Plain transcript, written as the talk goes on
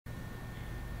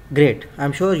Great.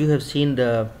 I'm sure you have seen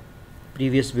the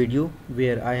previous video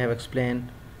where I have explained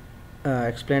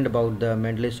about the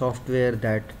Mendeley software,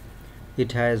 that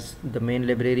it has the main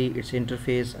library, its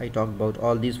interface. I talked about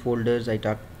all these folders. I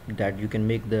talked that you can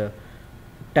make the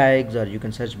tags or you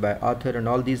can search by author and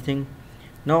all these things.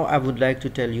 Now I would like to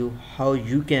tell you how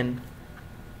you can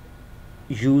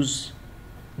use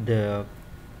the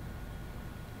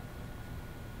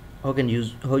how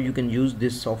you can use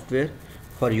this software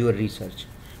for your research.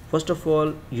 First of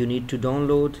all, you need to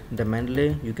download the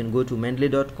Mendeley. You can go to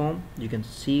mendeley.com. You can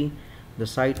see the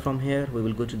site from here. We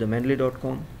will go to the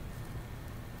mendeley.com.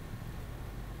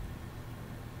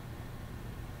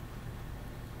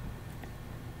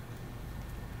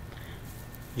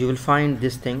 You will find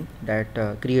this thing that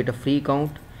create a free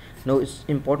account. Now it's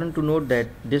important to note that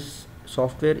this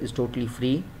software is totally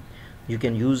free. You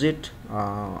can use it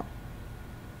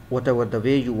whatever the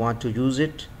way you want to use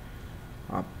it.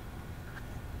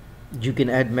 You can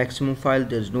add maximum file.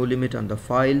 There's no limit on the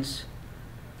files,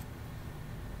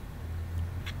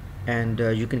 and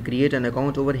you can create an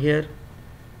account over here,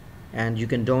 and you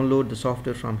can download the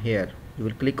software from here. You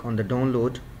will click on the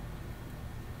download.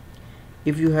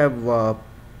 If you have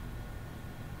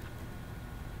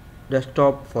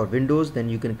desktop for Windows, then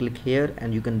you can click here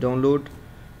and you can download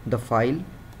the file.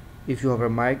 If you have a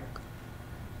Mac,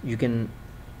 you can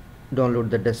download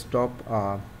the desktop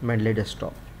Mendeley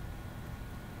desktop.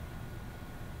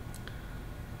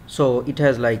 So it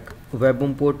has like web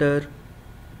importer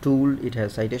tool, it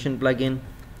has citation plugin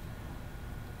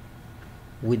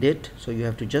with it. So you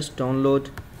have to just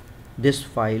download this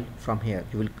file from here.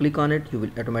 You will click on it, you will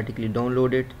automatically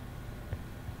download it.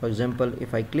 For example,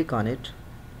 if I click on it,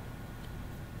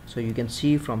 so you can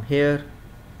see from here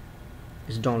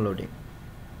is downloading.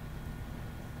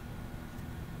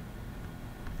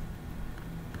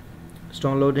 It's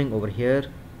downloading over here.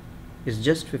 It's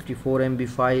just 54 MB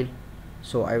file,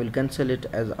 so I will cancel it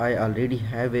as I already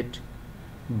have it,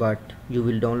 but you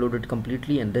will download it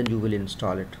completely and then you will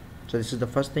install it. So this is the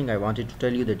first thing I wanted to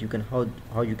tell you, that you can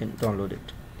how you can download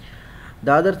it.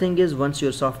 The other thing is, once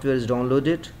your software is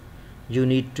downloaded, you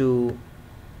need to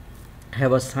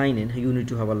have a sign in, you need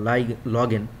to have a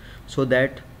login, so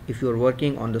that if you are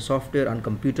working on the software on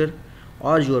computer,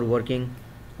 or you are working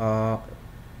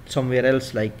somewhere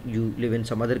else, like you live in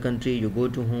some other country, you go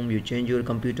to home, you change your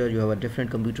computer, you have a different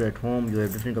computer at home, you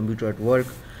have different computer at work,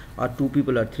 or 2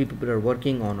 people or 3 people are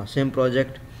working on a same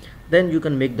project, then you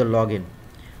can make the login.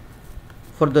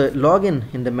 For the login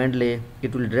in the Mendeley,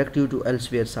 it will direct you to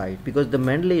elsewhere site, because the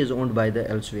Mendeley is owned by the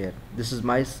elsewhere. This is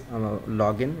my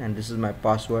login and this is my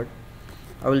password.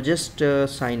 I will just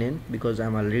sign in because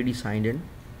I'm already signed in.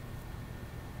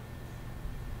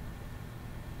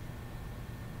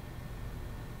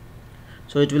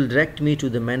 So it will direct me to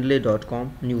the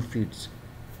mendeley.com new feeds.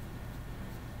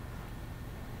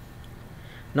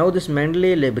 Now this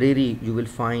Mendeley library, you will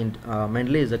find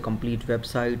Mendeley is a complete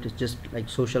website. It's just like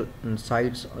social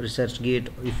sites, ResearchGate,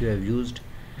 if you have used.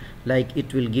 Like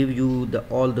it will give you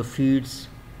all the feeds.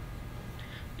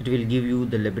 It will give you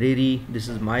the library. This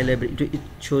is my library. It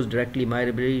shows directly my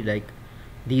library, like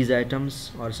these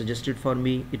items are suggested for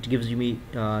me. It gives me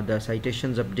the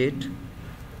citations update.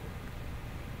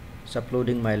 It's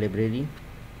uploading my library.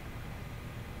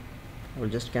 I will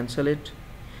just cancel it.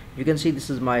 You can see this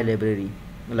is my library.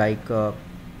 Like I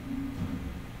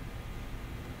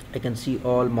can see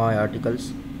all my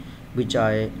articles which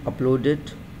I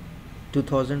uploaded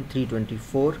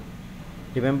 2003-24.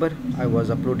 Remember, I was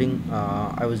uploading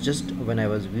I was just, when I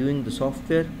was viewing the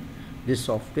software, this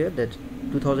software, that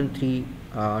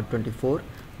 2003-24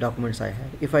 documents I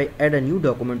have. If I add a new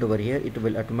document over here, it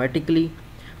will automatically,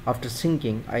 after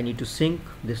syncing, I need to sync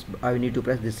this, I need to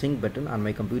press the sync button on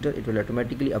my computer. It will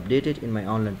automatically update it in my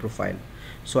online profile.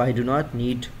 So I do not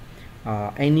need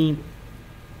any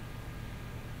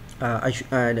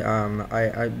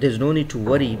there's no need to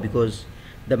worry, because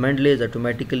the Mendeley is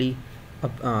automatically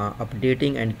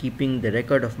updating and keeping the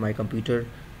record of my computer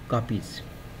copies.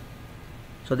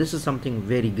 So this is something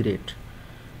very great.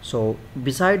 So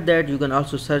beside that, you can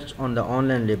also search on the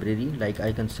online library. Like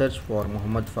I can search for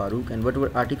Muhammad Farooq, and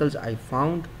whatever articles I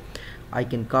found, I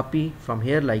can copy from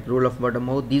here, like role of word of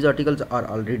mouth. These articles are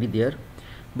already there,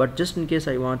 but just in case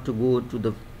I want to go to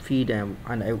the feed and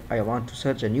I want to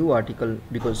search a new article,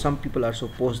 because some people also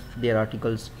post their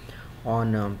articles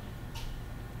on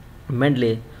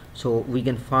Mendeley, so we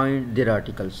can find their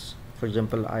articles. For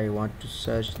example, I want to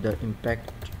search the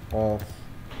impact of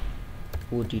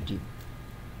OTT.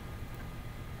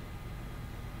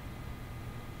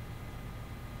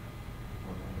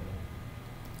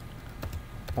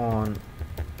 On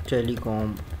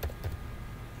telecom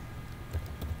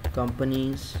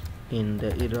companies in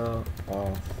the era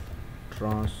of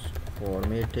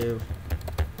transformative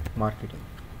marketing.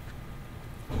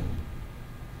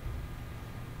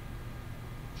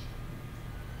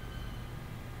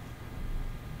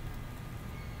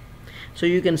 So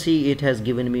you can see it has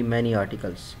given me many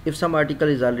articles. If some article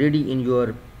is already in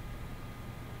your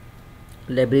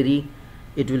library,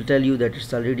 it will tell you that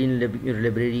it's already in your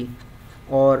library,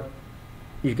 or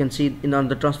you can see on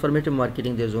the transformative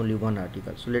marketing there's only one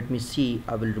article. So let me see,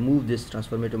 I will remove this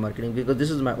transformative marketing because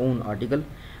this is my own article.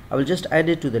 I will just add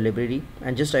it to the library,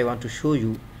 and just I want to show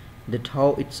you that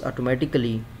how it's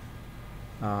automatically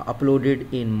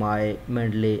uploaded in my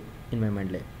Mendeley.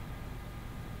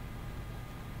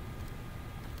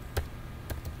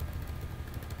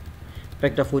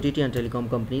 Impact of OTT and telecom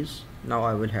companies. Now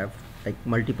I will have like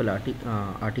multiple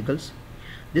articles.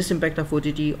 This impact of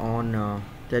OTT on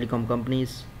telecom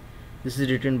companies, this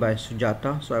is written by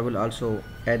Sujata, so I will also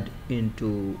add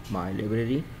into my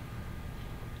library.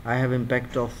 I have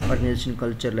impact of organization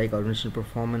culture, like organizational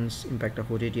performance, impact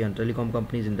of OTT on telecom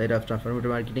companies in the era of transformative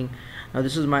marketing. Now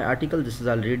this is my article, this is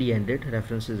already ended,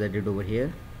 references added over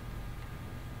here.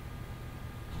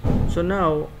 So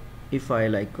now if I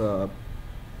like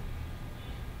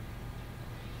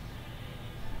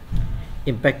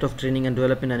impact of training and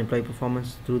development and employee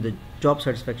performance through the job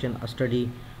satisfaction, a study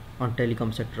on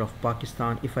telecom sector of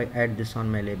Pakistan. If I add this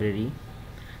on my library,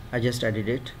 I just added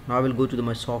it. Now I will go to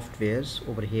my softwares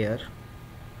over here,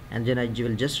 and then I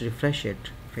will just refresh it.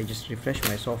 If I just refresh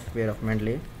my software of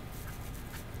Mendeley,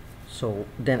 so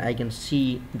then I can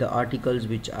see the articles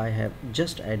which I have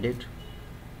just added.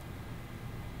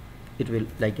 It will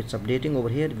like it's updating over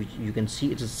here, which you can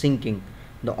see it is syncing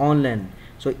the online.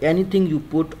 So anything you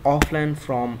put offline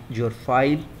from your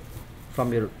file,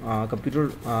 from your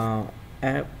computer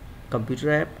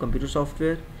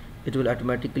software, it will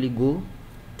automatically go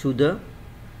to the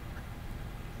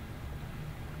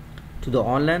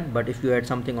online. But if you add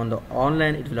something on the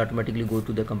online, it will automatically go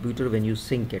to the computer when you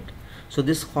sync it. So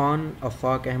this Khan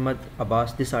Afaq Ahmed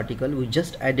Abbas, this article we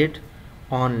just added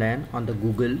online on the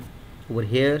Google over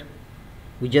here.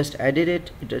 We just added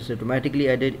it, it is automatically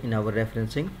added in our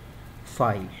referencing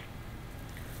file.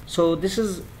 So this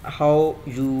is how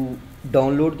you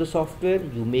download the software,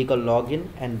 you make a login,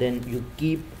 and then you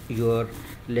keep your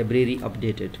library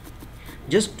updated.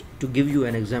 Just to give you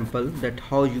an example that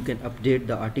how you can update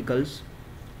the articles,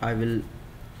 I will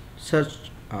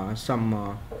search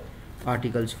some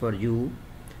articles for you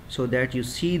so that you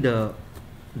see the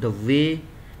way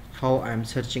how I am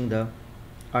searching the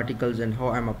articles and how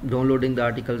I'm downloading the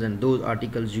articles, and those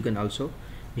articles you can also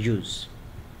use.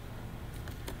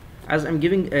 As I'm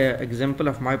giving an example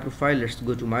of my profile, let's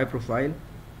go to my profile.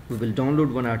 We will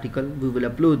download one article, we will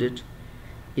upload it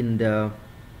in the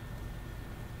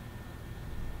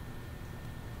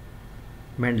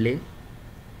Mendeley,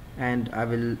 and I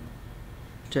will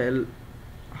tell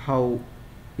how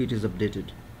it is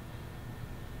updated.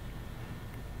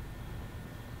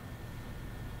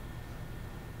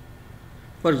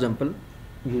 For example,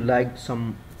 you liked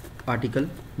some article,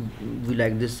 we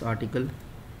like this article,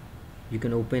 you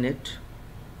can open it.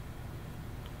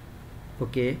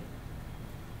 Okay,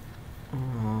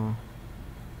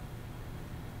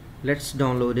 let's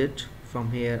download it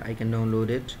from here. I can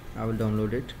download it, I will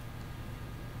download it.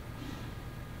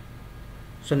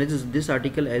 So this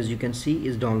article, as you can see,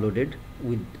 is downloaded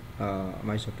with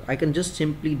my software. I can just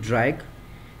simply drag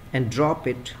and drop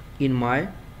it in my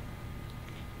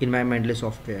Mendeley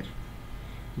software.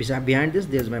 Behind this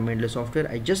there's my Mendeley software.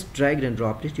 I just dragged and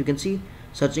dropped it. You can see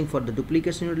searching for the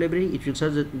duplicates in your library, it will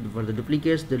search for the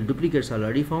duplicates. The duplicates are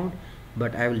already found,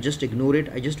 but I will just ignore it.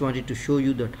 I just wanted to show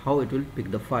you that how it will pick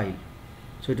the file.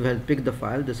 So it will pick the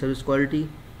file, the service quality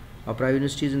of private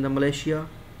universities in the Malaysia.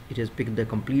 It has picked the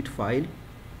complete file.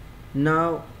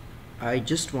 Now I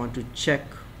just want to check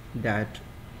that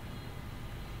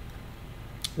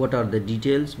what are the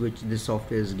details which this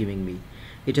software is giving me.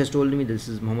 It has told me this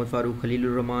is Muhammad Farooq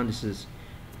Khalilur Rahman. This is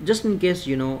just in case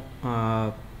you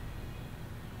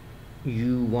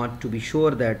want to be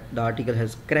sure that the article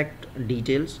has correct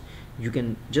details. You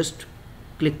can just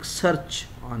click search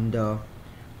on the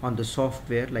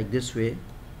software like this way.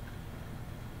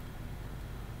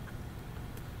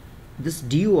 This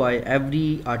DOI,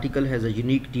 every article has a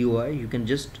unique DOI. You can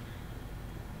just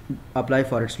apply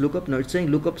for its lookup. Now it's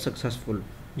saying lookup successful.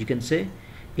 You can say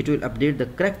it will update the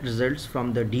correct results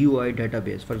from the DOI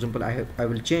database. For example, I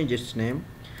will change its name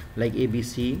like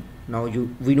ABC. Now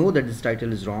we know that this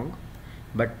title is wrong,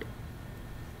 but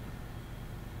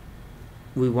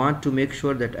we want to make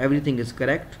sure that everything is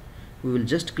correct. We will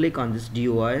just click on this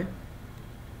DOI,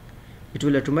 it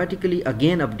will automatically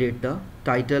again update the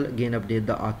title, again update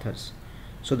the authors.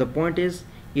 So the point is,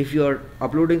 if you are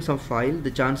uploading some file,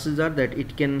 the chances are that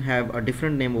it can have a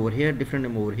different name over here, different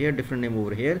name over here, different name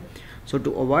over here. So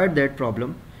to avoid that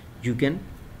problem, you can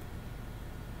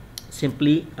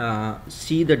simply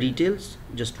see the details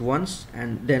just once,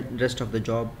 and then rest of the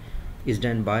job is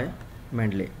done by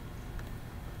Mendeley.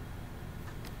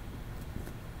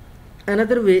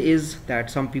 Another way is that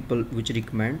some people which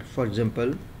recommend, for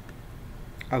example,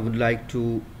 I would like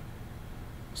to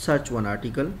search one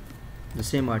article, the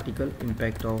same article,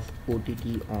 impact of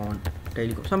OTT on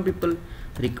telecom. Some people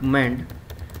recommend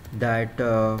that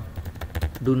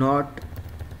do not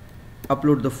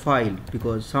upload the file,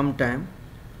 because sometime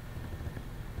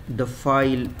the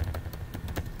file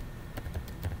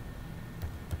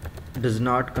does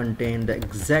not contain the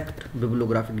exact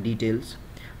bibliographic details.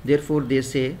 Therefore they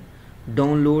say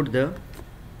download the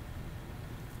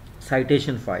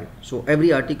citation file. So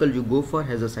every article you go for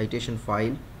has a citation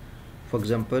file. For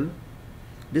example,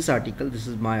 this article, this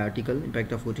is my article,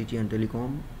 impact of OTT on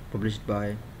telecom, published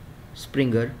by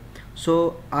Springer.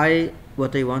 So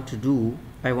what I want to do,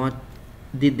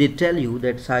 they tell you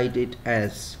that cite it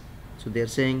as, so they're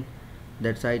saying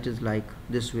that cite is like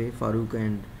this way, Farooq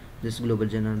and this global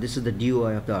journal. This is the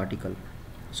DOI of the article.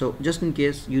 So just in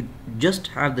case you just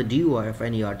have the DOI of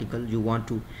any article, you want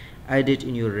to add it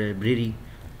in your library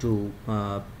to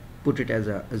put it as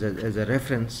a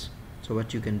reference. So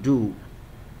what you can do,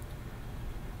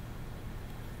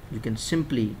 you can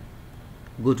simply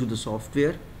go to the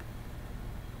software.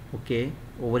 Okay,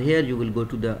 over here you will go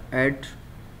to the add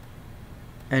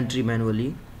entry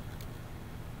manually.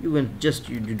 You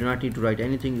do not need to write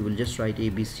anything. You will just write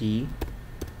ABC.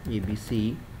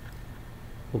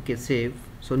 Okay, save.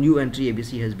 So new entry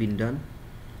ABC has been done.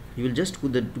 You will just go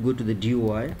to the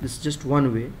DOI. This is just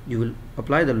one way. You will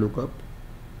apply the lookup.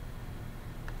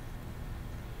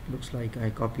 Looks like I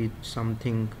copied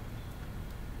something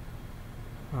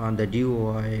on the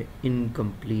DOI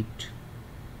incomplete.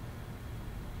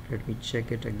 Let me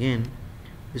check it again.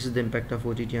 This is the impact of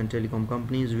OTT on telecom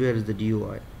companies. Where is the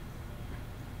DOI?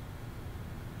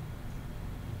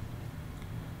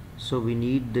 So we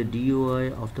need the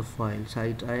DOI of the file,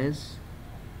 cite as,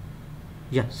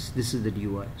 yes, this is the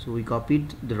DOI. So we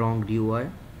copied the wrong DOI.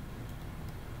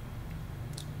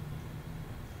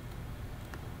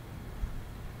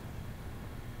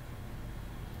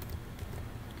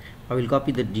 I will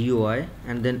copy the DOI,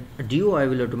 and then a DOI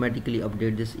will automatically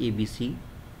update this ABC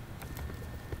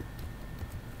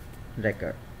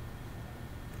record.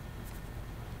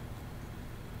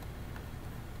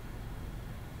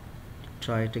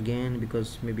 Try it again,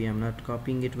 because maybe I'm not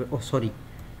copying it. Oh, sorry,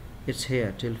 it's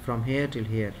here, from here till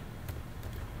here.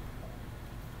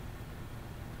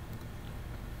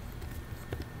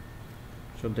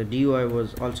 So the DOI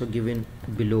was also given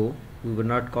below. We were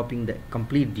not copying the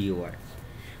complete DOI.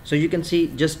 So you can see,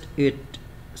 just it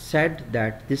said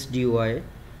that this DOI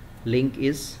link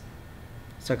is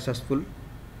successful.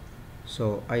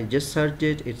 So I just searched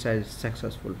it, it says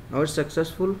successful. Now it's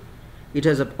successful. It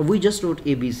has we just wrote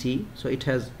ABC, so it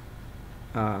has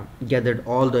gathered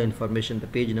all the information, the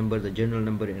page number, the journal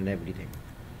number, and everything.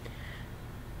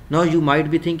 Now you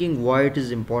might be thinking why it is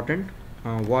important,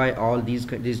 why all these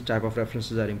type of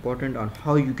references are important, and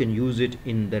how you can use it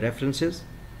in the references.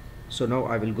 So now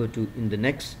I will go to, in the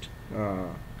next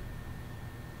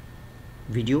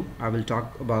video, I will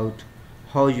talk about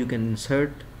how you can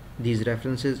insert these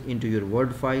references into your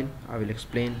Word file. I will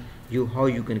explain you how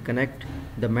you can connect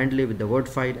the Mendeley with the Word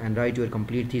file and write your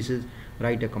complete thesis,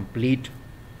 write a complete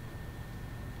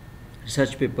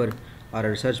research paper or a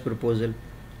research proposal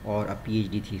or a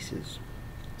PhD thesis.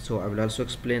 So I will also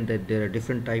explain that there are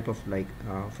different type of, like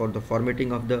for the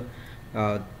formatting of the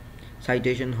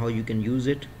citation, how you can use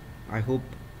it. I hope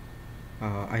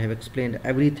I have explained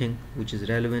everything which is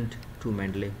relevant to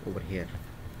Mendeley over here.